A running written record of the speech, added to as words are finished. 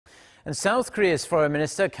And South Korea's Foreign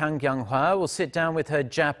Minister Kyung-wha will sit down with her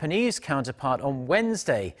Japanese counterpart on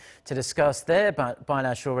Wednesday to discuss their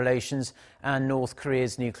bilateral relations and North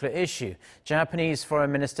Korea's nuclear issue. Japanese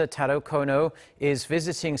Foreign Minister Taro Kono is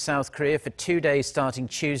visiting South Korea for 2 days starting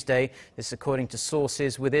Tuesday, this according to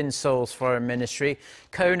sources within Seoul's foreign ministry.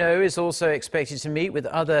 Kono is also expected to meet with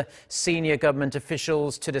other senior government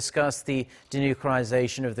officials to discuss the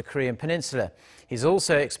denuclearization of the Korean Peninsula. He's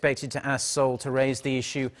also expected to ask Seoul to raise the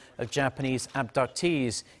issue of Japanese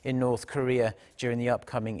abductees in North Korea during the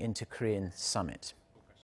upcoming inter-Korean summit.